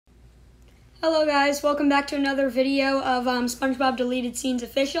Hello guys, welcome back to another video of SpongeBob Deleted Scenes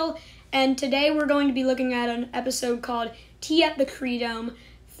Official, and today we're going to be looking at an episode called Tea at the Treedome,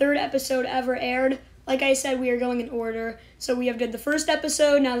 third episode ever aired. Like I said, we are going in order, so we have did the first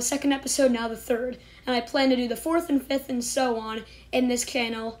episode, now the second episode, now the third, and I plan to do the fourth and fifth and so on in this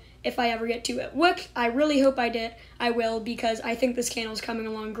channel if I ever get to it, which I really hope I will, because I think this channel is coming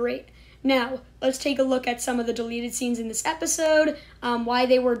along great. Now, let's take a look at some of the deleted scenes in this episode, why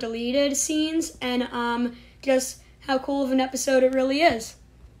they were deleted scenes, and just how cool of an episode it really is.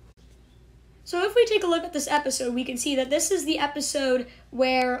 So if we take a look at this episode, we can see that this is the episode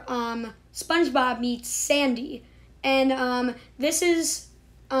where SpongeBob meets Sandy. And this is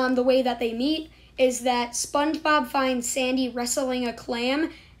the way that they meet, is that SpongeBob finds Sandy wrestling a clam,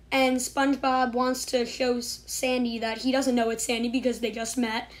 and SpongeBob wants to show Sandy that he doesn't know it's Sandy because they just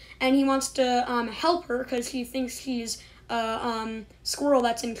met, and he wants to help her because he thinks she's a squirrel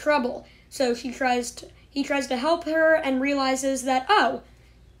that's in trouble. So he tries to help her and realizes that, oh,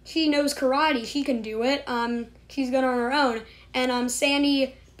 she knows karate, she can do it, she's good on her own. And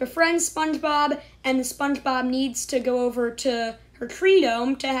Sandy befriends SpongeBob, and SpongeBob needs to go over to her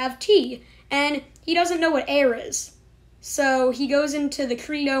Treedome to have tea, and he doesn't know what air is. So he goes into the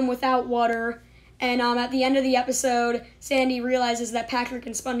Treedome without water, and at the end of the episode, Sandy realizes that Patrick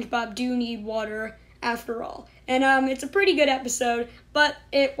and SpongeBob do need water after all. And it's a pretty good episode, but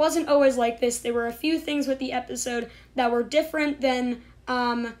it wasn't always like this. There were a few things with the episode that were different than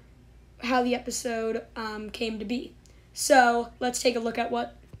how the episode came to be. So let's take a look at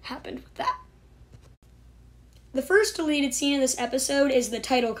what happened with that. The first deleted scene in this episode is the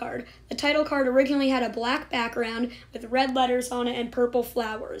title card. The title card originally had a black background with red letters on it and purple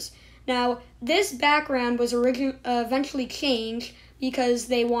flowers. Now, this background was eventually changed because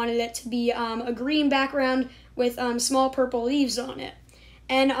they wanted it to be a green background with small purple leaves on it.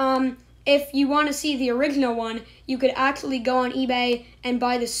 And if you want to see the original one, you could actually go on eBay and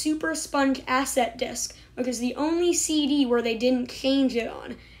buy the Super Sponge Asset Disc, which is the only CD where they didn't change it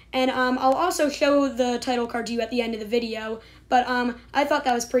on. And I'll also show the title card to you at the end of the video, but I thought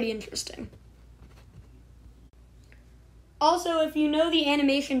that was pretty interesting. Also, if you know the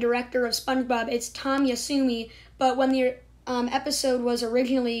animation director of SpongeBob, it's Tom Yasumi, but when the episode was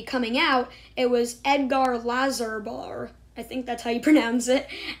originally coming out, it was Edgar Lazarbar. I think that's how you pronounce it.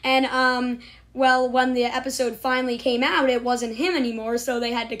 And, well, when the episode finally came out, it wasn't him anymore, so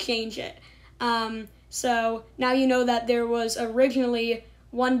they had to change it. So now you know that there was originally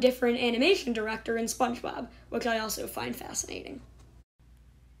one different animation director in SpongeBob, which I also find fascinating.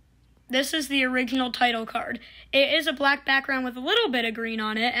 This is the original title card. It is a black background with a little bit of green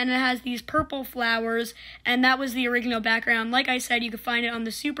on it, and it has these purple flowers, and that was the original background. Like I said, you can find it on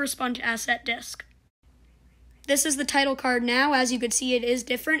the Super Sponge Asset Disc. This is the title card now. As you can see, it is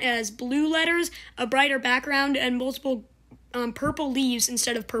different. It has blue letters, a brighter background, and multiple purple leaves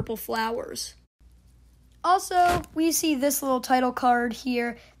instead of purple flowers. Also, we see this little title card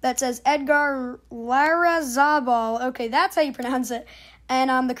here that says Edgar Larrazabal. Okay, that's how you pronounce it. And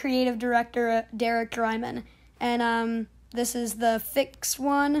I'm the creative director, Derek Dryman. And this is the fix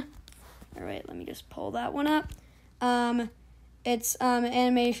one. All right, let me just pull that one up. It's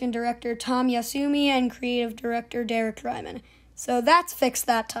animation director Tom Yasumi and creative director Derek Dryman. So that's fixed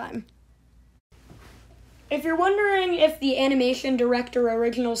that time. If you're wondering if the animation director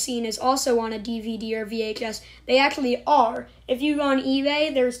original scene is also on a DVD or VHS, they actually are. If you go on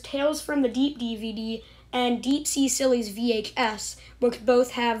eBay, there's Tales from the Deep DVD and Deep Sea Silly's VHS, which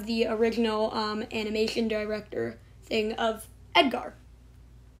both have the original animation director thing of Edgar.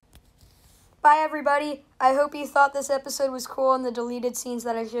 Bye, everybody. I hope you thought this episode was cool and the deleted scenes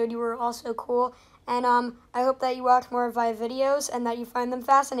that I showed you were also cool. And I hope that you watch more of my videos and that you find them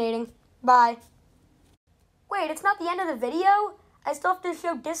fascinating. Bye. Wait, it's not the end of the video? I still have to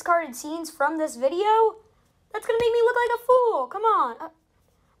show discarded scenes from this video? That's gonna make me look like a fool. Come on.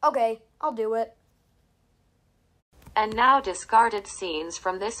 Okay, I'll do it. And now discarded scenes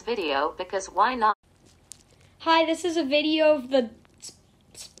from this video, because why not? Hi, this is a video of the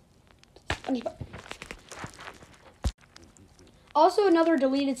Also, another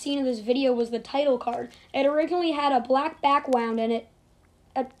deleted scene of this video was the title card. It originally had a black background and it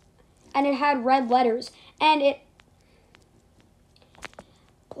had red letters. And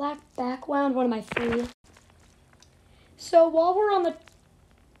black background, what am I fooling? So while we're on the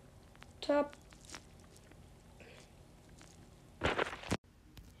top,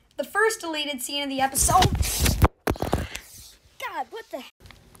 the first deleted scene of the episode.